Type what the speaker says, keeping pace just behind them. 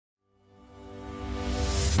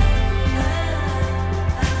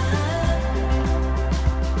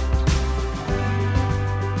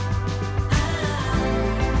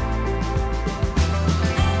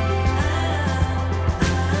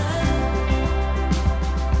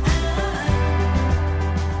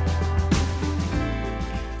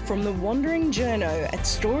wandering journo at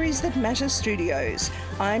Stories That Matter Studios.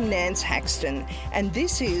 I'm Nance Haxton, and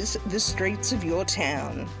this is The Streets of Your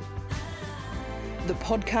Town, the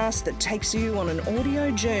podcast that takes you on an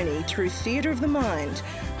audio journey through theatre of the mind,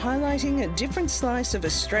 highlighting a different slice of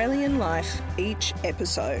Australian life each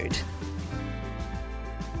episode.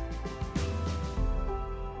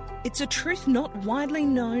 It's a truth not widely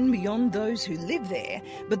known beyond those who live there,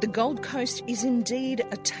 but the Gold Coast is indeed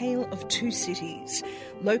a tale of two cities.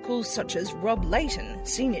 Locals such as Rob Layton,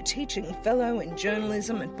 Senior Teaching Fellow in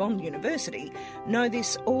Journalism at Bond University, know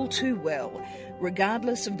this all too well.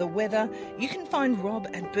 Regardless of the weather, you can find Rob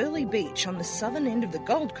at Burleigh Beach on the southern end of the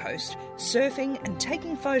Gold Coast, surfing and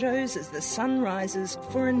taking photos as the sun rises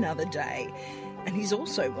for another day. And he's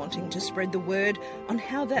also wanting to spread the word on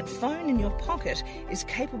how that phone in your pocket is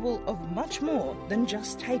capable of much more than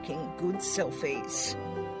just taking good selfies.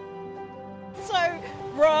 So,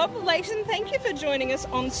 Rob Layton, thank you for joining us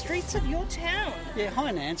on Streets of Your Town. Yeah, hi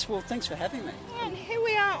Nance. Well, thanks for having me. And here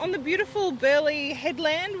we are on the beautiful Burleigh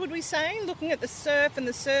headland, would we say, looking at the surf and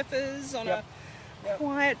the surfers on a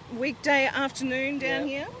quiet weekday afternoon down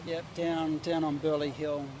here. Yep, down on Burleigh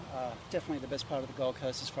Hill. Definitely the best part of the Gold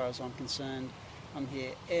Coast as far as I'm concerned. I'm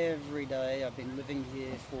here every day. I've been living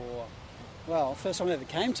here for, first time I ever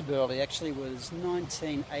came to Burleigh actually was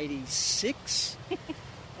 1986.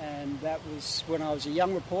 And that was when I was a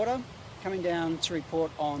young reporter coming down to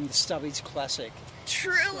report on the Stubbies Classic.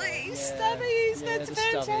 Truly, Stubbies, that's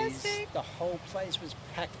fantastic. Stubbies. The whole place was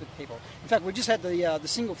packed with people. In fact, we just had the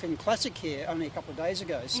Single Fin Classic here only a couple of days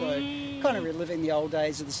ago, so kind of reliving the old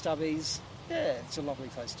days of the Stubbies. Yeah, it's a lovely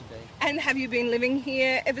place to be. And have you been living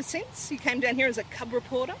here ever since? You came down here as a cub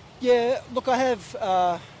reporter? Yeah, look, I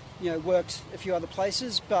have worked a few other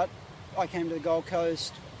places, but I came to the Gold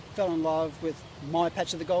Coast, fell in love with my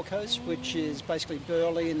patch of the Gold Coast, which is basically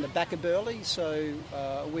Burleigh and the back of Burleigh. So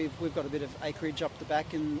we've got a bit of acreage up the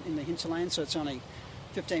back in the hinterland, so it's only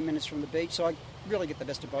 15 minutes from the beach. So I really get the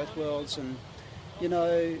best of both worlds. And,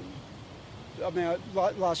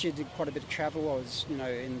 last year I did quite a bit of travel. I was, in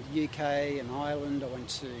the UK and Ireland. I went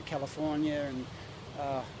to California. And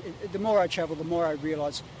the more I travel, the more I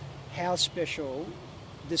realise how special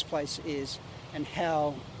this place is and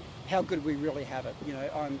how good we really have it.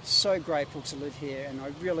 I'm so grateful to live here, and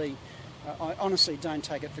I honestly don't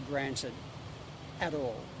take it for granted at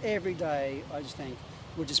all. Every day I just think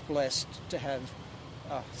we're just blessed to have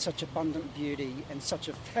such abundant beauty and such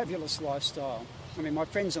a fabulous lifestyle. I mean, my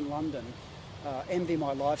friends in London envy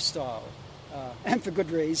my lifestyle, and for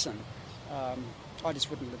good reason. I just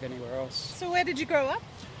wouldn't live anywhere else. So where did you grow up?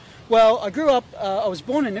 Well, I grew up, I was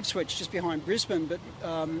born in Ipswich, just behind Brisbane, but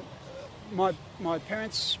my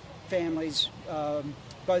parents' families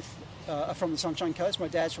both are from the Sunshine Coast. My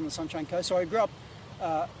dad's from the Sunshine Coast, so I grew up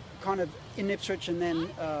kind of in Ipswich and then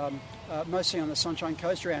mostly on the Sunshine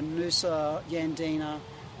Coast around Noosa, Yandina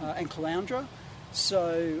and Caloundra.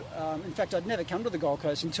 So, in fact, I'd never come to the Gold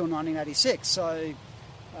Coast until 1986. So,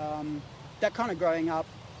 that kind of growing up,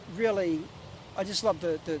 really, I just loved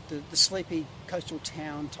the sleepy coastal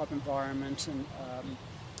town type environment,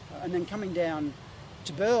 and then coming down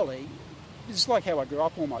to Burleigh, it's like how I grew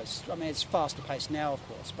up almost. I mean, it's faster paced now, of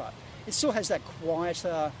course, but it still has that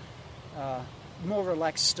quieter, more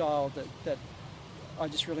relaxed style that I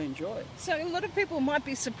just really enjoy. So a lot of people might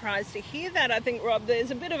be surprised to hear that. I think, Rob, there's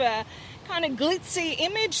a bit of a kind of glitzy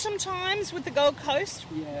image sometimes with the Gold Coast.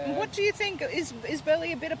 Yeah. What do you think? Is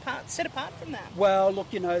Burleigh a bit set apart from that? Well, look,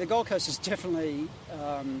 the Gold Coast is definitely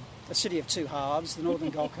a city of two halves. The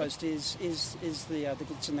northern Gold Coast is the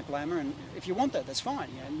glitz and the glamour, and if you want that, that's fine.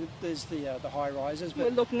 There's the high rises. We're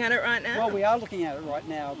looking at it right now. Well, we are looking at it right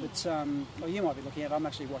now, but you might be looking at it. I'm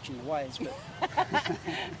actually watching the waves. But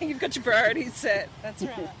you've got your priorities set. That's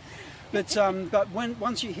right. But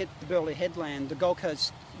once you hit the Burleigh headland, the Gold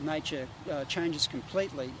Coast nature changes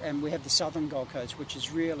completely, and we have the southern Gold Coast, which is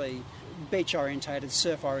really beach orientated,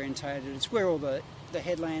 surf orientated. It's where all the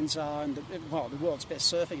headlands are, and the world's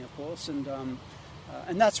best surfing, of course, and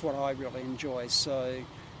that's what I really enjoy. So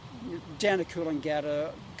down to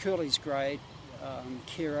Coolangatta, Cooley's great,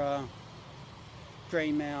 Kirra,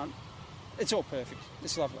 Greenmount. It's all perfect.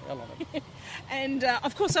 It's lovely. I love it. And,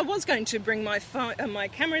 of course, I was going to bring my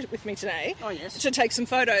camera with me today to take some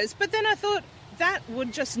photos, but then I thought that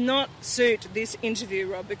would just not suit this interview,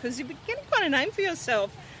 Rob, because you're getting quite a name for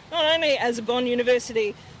yourself, not only as a Bond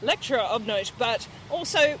University lecturer of note, but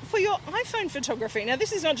also for your iPhone photography. Now,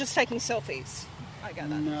 this is not just taking selfies. I got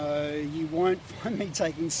that. No, you won't find me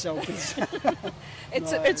taking selfies.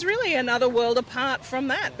 It's really another world apart from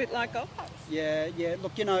that, a bit like Gold Coast. Yeah.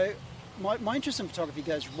 Look, my interest in photography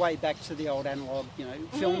goes way back to the old analogue,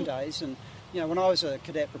 film days, and when I was a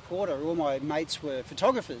cadet reporter, all my mates were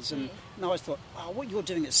photographers, and I always thought, what you're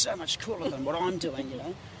doing is so much cooler than what I'm doing,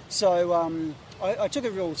 So I took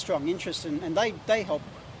a real strong interest, and they helped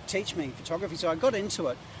teach me photography, so I got into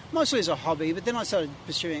it, mostly as a hobby, but then I started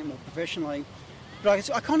pursuing it more professionally.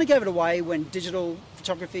 But I kind of gave it away when digital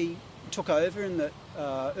photography took over in the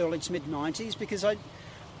early to mid-90s, because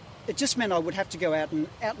it just meant I would have to go out and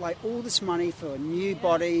outlay all this money for new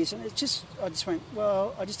bodies, and I just went,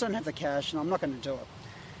 well, I just don't have the cash and I'm not going to do it.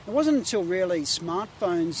 It wasn't until really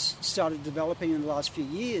smartphones started developing in the last few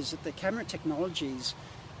years that the camera technologies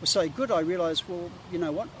were so good, I realised, well, you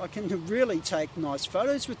know what, I can really take nice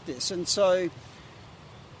photos with this. And so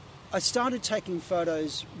I started taking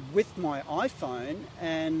photos with my iPhone,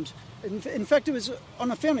 and in fact it was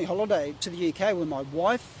on a family holiday to the UK where my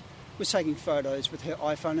wife was taking photos with her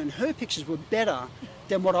iPhone, and her pictures were better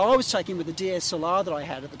than what I was taking with the DSLR that I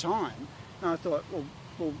had at the time. And I thought,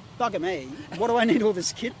 well, bugger me, what do I need all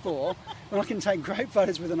this kit for when I can take great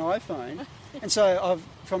photos with an iPhone? And so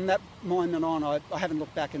from that moment on, I haven't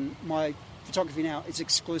looked back, and my photography now is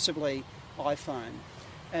exclusively iPhone.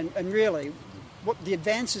 And really, what the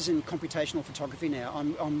advances in computational photography now,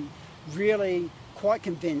 I'm really quite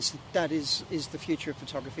convinced that is the future of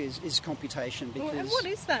photography is computation. Because, and what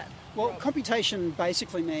is that? Well, Rob? computation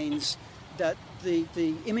basically means that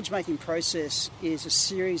the image making process is a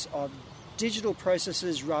series of digital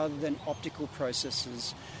processes rather than optical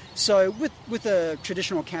processes. So with a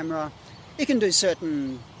traditional camera, it can do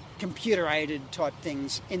certain computer-aided type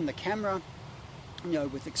things in the camera,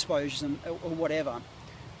 with exposures or whatever.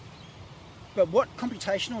 But what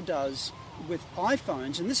computational does with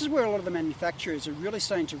iPhones, and this is where a lot of the manufacturers are really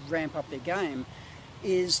starting to ramp up their game,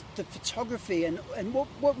 is the photography and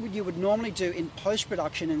what you would normally do in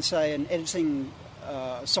post-production in, say, an editing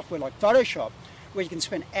software like Photoshop, where you can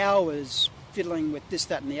spend hours fiddling with this,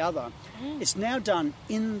 that and the other. It's now done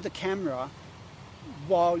in the camera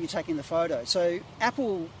while you're taking the photo. So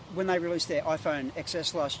Apple, when they released their iPhone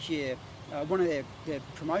XS last year, one of their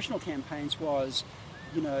promotional campaigns was,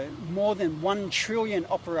 more than 1 trillion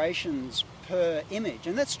operations per image.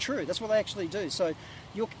 And that's true. That's what they actually do. So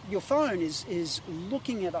your phone is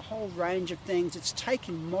looking at a whole range of things. It's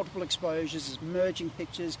taking multiple exposures, it's merging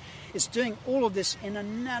pictures. It's doing all of this in a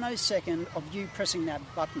nanosecond of you pressing that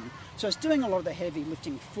button. So it's doing a lot of the heavy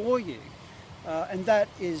lifting for you. And that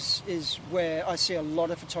is where I see a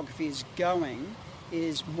lot of photography is going,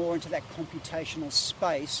 is more into that computational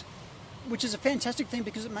space, which is a fantastic thing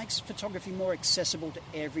because it makes photography more accessible to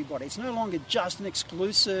everybody. It's no longer just an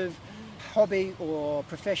exclusive hobby or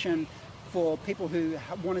profession for people who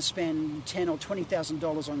want to spend $10,000 or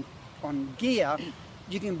 $20,000 on gear.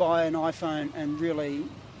 You can buy an iPhone and really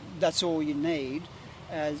that's all you need.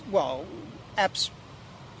 As well, apps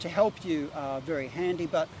to help you are very handy,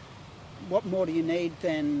 but what more do you need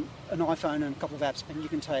than an iPhone and a couple of apps, and you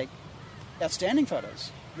can take outstanding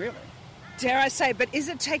photos, really. Dare I say, but is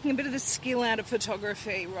it taking a bit of the skill out of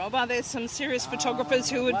photography, Rob? Are there some serious photographers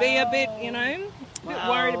who would be a bit,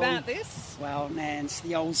 worried about this? Well, Nance,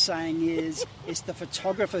 the old saying is, it's the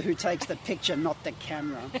photographer who takes the picture, not the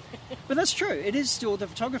camera. But that's true. It is still the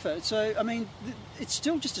photographer. So, I mean, it's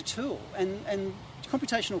still just a tool. And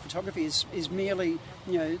computational photography is merely,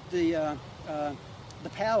 the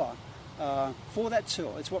power for that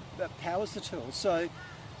tool. It's what powers the tool. So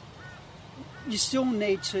you still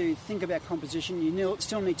need to think about composition. You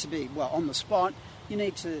still need to be, on the spot. You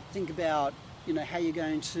need to think about, how you're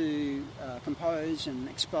going to compose and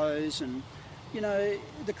expose. And,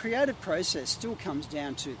 the creative process still comes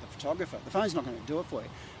down to the photographer. The phone's not going to do it for you.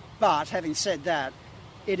 But having said that,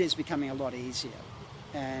 it is becoming a lot easier.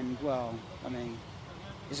 And,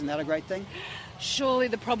 isn't that a great thing? Surely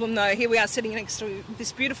the problem, though, here we are sitting next to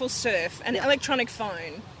this beautiful surf, an electronic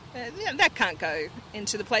phone. That can't go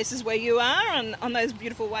into the places where you are on those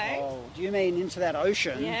beautiful waves. Oh, do you mean into that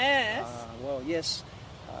ocean? Yes. Yes.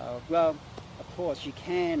 Of course, you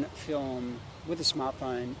can film with a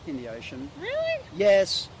smartphone in the ocean. Really?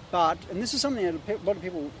 Yes, and this is something that a lot of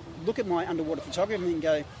people look at my underwater photography and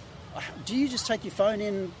go, do you just take your phone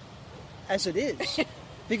in as it is?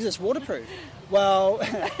 Because it's waterproof. Well,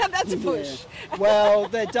 that's a push. Yeah. Well,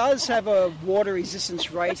 there does have a water resistance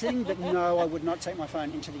rating, but no, I would not take my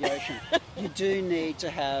phone into the ocean. You do need to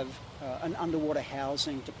have an underwater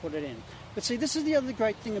housing to put it in. But see, this is the other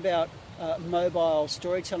great thing about mobile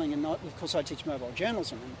storytelling, and of course I teach mobile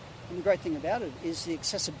journalism, and the great thing about it is the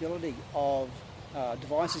accessibility of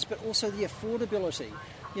devices, but also the affordability.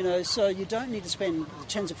 So you don't need to spend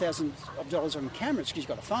tens of thousands of dollars on cameras because you've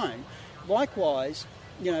got a phone. Likewise,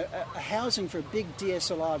 a housing for a big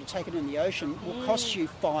DSLR to take it in the ocean will cost you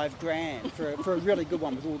 $5,000 for a really good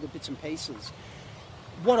one with all the bits and pieces.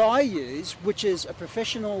 What I use, which is a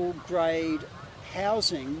professional grade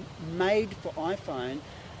housing made for iPhone,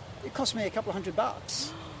 it cost me a couple of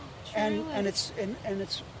 $100, and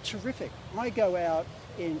it's terrific. I go out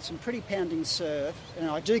in some pretty pounding surf,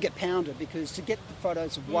 and I do get pounded because to get the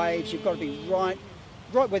photos of waves, you've got to be right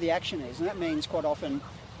where the action is, and that means quite often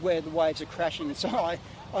where the waves are crashing. And so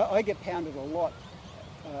I get pounded a lot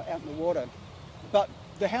out in the water, but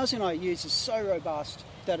the housing I use is so robust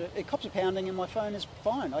that it cops a pounding and my phone is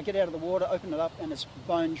fine. I get out of the water, open it up, and it's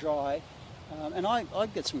bone dry. And I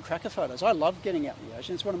get some cracker photos. I love getting out in the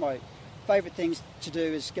ocean. It's one of my favourite things to do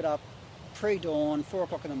is get up pre-dawn, 4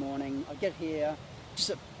 o'clock in the morning. I get here, just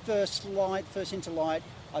at first interlight.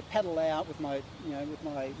 I paddle out with my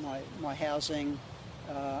housing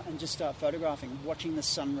and just start photographing, watching the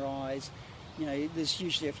sunrise. There's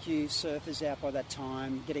usually a few surfers out by that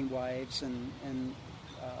time, getting waves, and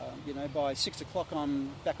by 6 o'clock I'm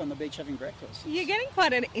back on the beach having breakfast. You're getting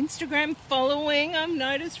quite an Instagram following, I've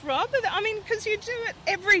noticed, Rob. I mean, because you do it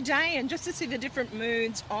every day, and just to see the different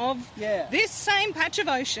moods of this same patch of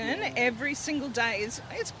ocean every single day it's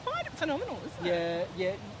quite phenomenal, isn't it?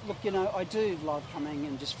 Yeah. Look, I do love coming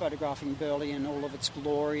and just photographing Burleigh in all of its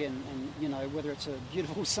glory, and whether it's a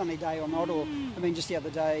beautiful sunny day or not. Or just the other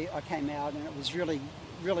day I came out and it was really,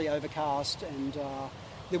 really overcast, and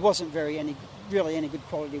there wasn't any good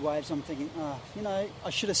quality waves. I'm thinking, I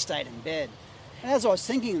should have stayed in bed. And as I was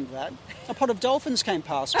thinking of that, a pod of dolphins came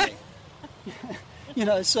past me.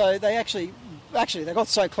 So they actually they got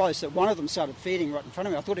so close that one of them started feeding right in front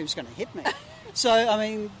of me. I thought he was going to hit me.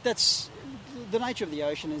 So, that's the nature of the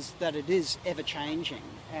ocean, is that it is ever changing,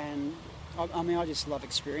 and I just love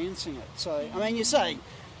experiencing it. So, you say,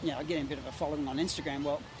 getting a bit of a following on Instagram.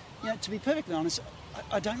 Well, to be perfectly honest,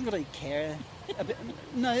 I don't really care.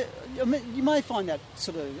 No, you may find that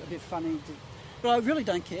sort of a bit funny, but I really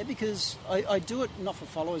don't care, because I do it not for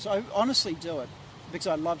followers. I honestly do it because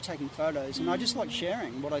I love taking photos, and I just like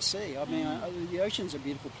sharing what I see. The ocean's a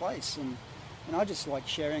beautiful place, and I just like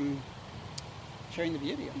sharing the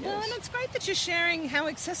beauty, I guess. Well, and it's great that you're sharing how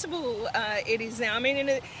accessible it is now.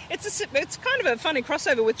 It's kind of a funny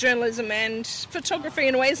crossover with journalism and photography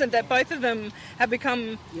in ways that both of them have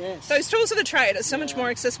become those tools of the trade are so much more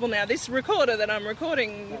accessible now. This recorder that I'm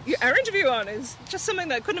recording our interview on is just something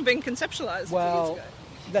that couldn't have been conceptualised a few years ago.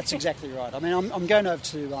 That's exactly right. I'm going over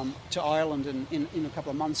to Ireland in a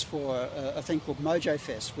couple of months for a thing called Mojo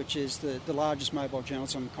Fest, which is the largest mobile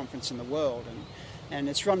journalism conference in the world, and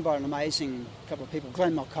it's run by an amazing couple of people.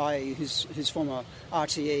 Glenn Mulcahy, who's former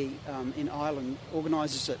RTE in Ireland,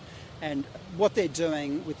 organises it, and what they're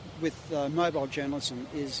doing with mobile journalism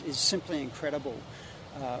is simply incredible.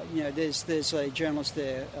 There's a journalist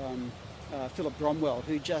there, Philip Bromwell,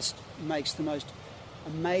 who just makes the most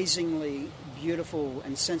amazingly beautiful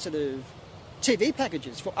and sensitive TV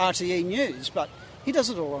packages for RTE News, but he does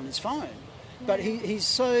it all on his phone. But he's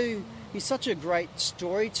such a great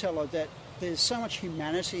storyteller that there's so much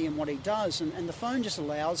humanity in what he does, and the phone just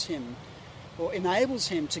allows him, or enables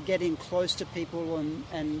him, to get in close to people,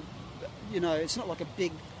 and it's not like a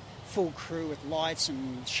big full crew with lights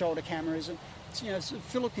and shoulder cameras, and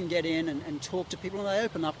Philip can get in and talk to people, and they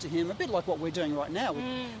open up to him, a bit like what we're doing right now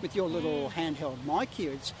with your little handheld mic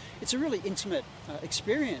here. It's a really intimate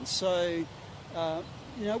experience. So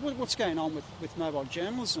what's going on with mobile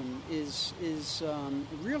journalism is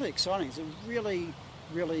really exciting. It's a really,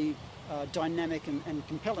 really dynamic and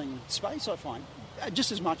compelling space, I find,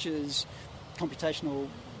 just as much as computational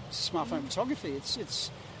smartphone photography.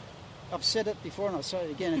 It's I've said it before and I'll say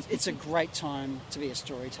it again, it's a great time to be a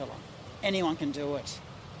storyteller. Anyone can do it.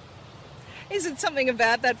 Is it something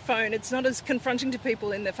about that phone? It's not as confronting to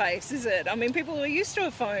people in the face, is it? People are used to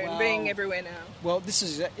a phone being everywhere now. Well, this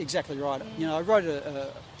is exactly right. I wrote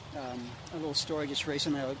a little story just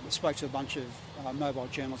recently. I spoke to a bunch of mobile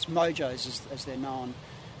journalists, Mojos as they're known,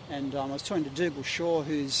 and I was talking to Dougal Shaw,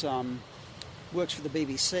 who's works for the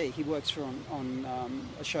BBC. He works on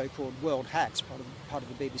a show called World Hacks, part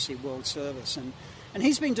of the BBC World Service, and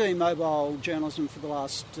he's been doing mobile journalism for the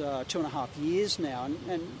last 2.5 years now,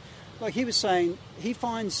 and like he was saying, he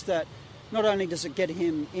finds that not only does it get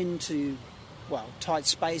him into tight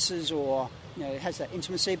spaces, or it has that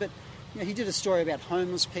intimacy, but he did a story about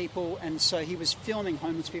homeless people, and so he was filming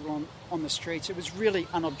homeless people on the streets. It was really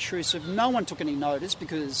unobtrusive. No one took any notice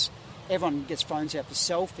because everyone gets phones out for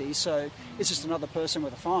selfies, so it's just another person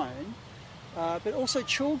with a phone. But also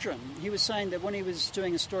children. He was saying that when he was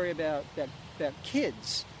doing a story about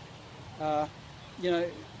kids,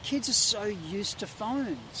 kids are so used to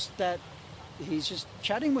phones that he's just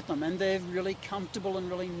chatting with them, and they're really comfortable and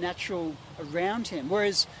really natural around him.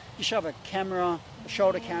 Whereas you shove a camera, a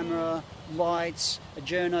shoulder camera, lights, a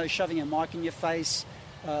journo shoving a mic in your face,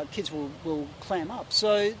 kids will clam up.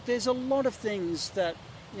 So there's a lot of things that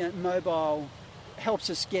mobile helps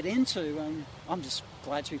us get into, and I'm just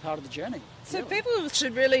glad to be part of the journey. So really. People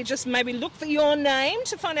should really just maybe look for your name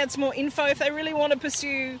to find out some more info if they really want to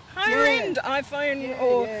pursue higher-end iPhone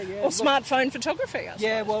or smartphone photography, I suppose.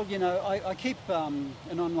 Yeah, well, I keep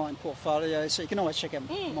an online portfolio, so you can always check out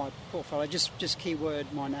my portfolio. Just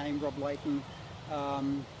keyword my name, Rob Layton.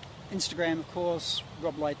 Instagram, of course,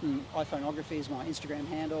 Rob Layton iPhoneography is my Instagram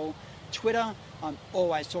handle. Twitter, I'm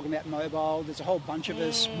always talking about mobile. There's a whole bunch of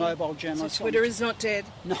us mobile journalists. So Twitter is not dead?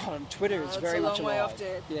 No, Twitter is very much alive. It's a long way off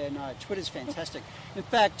dead. Yeah, no, Twitter's fantastic. In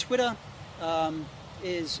fact, Twitter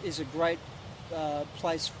is a great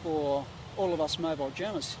place for all of us mobile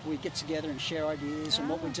journalists. We get together and share ideas and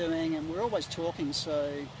what we're doing, and we're always talking.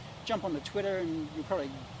 So jump onto Twitter and you'll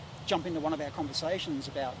probably jump into one of our conversations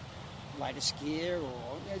about latest gear,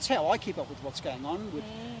 or it's how I keep up with what's going on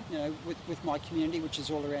with my community, which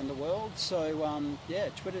is all around the world. So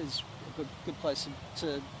Twitter's a good place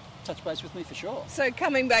to touch base with me for sure. So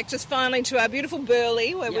coming back just finally to our beautiful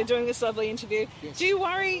Burleigh, where we're doing this lovely interview, do you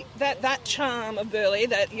worry that charm of Burleigh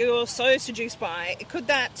that you're so seduced by, could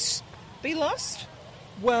that be lost?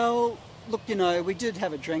 Well, look, we did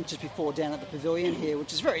have a drink just before down at the pavilion here,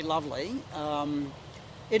 which is very lovely.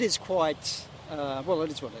 It is quite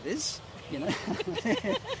it is what it is.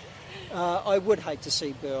 I would hate to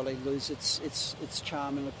see Burleigh lose its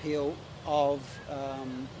charm and appeal of.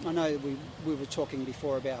 I know we were talking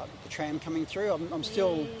before about the tram coming through. I'm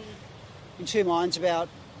still in two minds about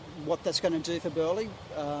what that's going to do for Burleigh,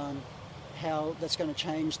 how that's going to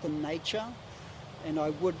change the nature, and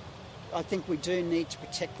I think we do need to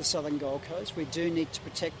protect the southern Gold Coast. We do need to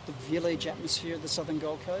protect the village atmosphere of the southern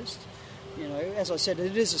Gold Coast. As I said,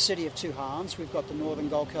 it is a city of two halves. We've got the northern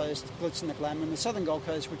Gold Coast, the glitz and the glamour, and the southern Gold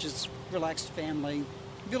Coast, which is relaxed family,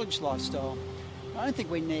 village lifestyle. I don't think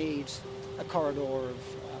we need a corridor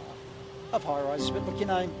of high rises, but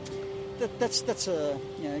look, that's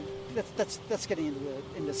getting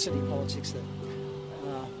into city politics. That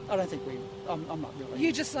I don't think I'm not really.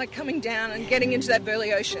 You just like coming down and getting into that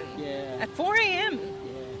Burleigh Ocean. Yeah. At 4 a.m.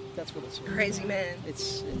 That's what it's crazy, man.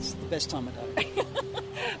 It's the best time of day.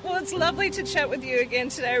 Well, it's lovely to chat with you again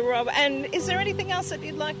today, Rob. And is there anything else that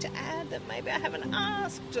you'd like to add that maybe I haven't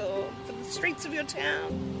asked, or for the streets of your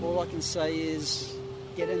town? All I can say is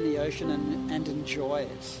get in the ocean and enjoy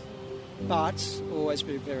it, but always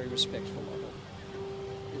be very respectful of it.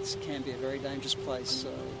 It can be a very dangerous place.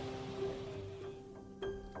 So.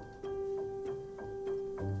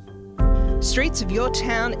 Streets of Your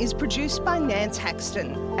Town is produced by Nance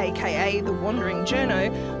Haxton, aka The Wandering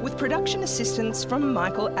Journo, with production assistance from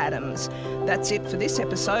Michael Adams. That's it for this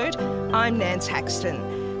episode. I'm Nance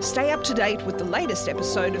Haxton. Stay up to date with the latest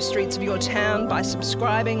episode of Streets of Your Town by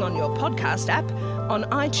subscribing on your podcast app, on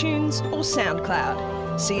iTunes or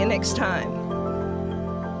SoundCloud. See you next time.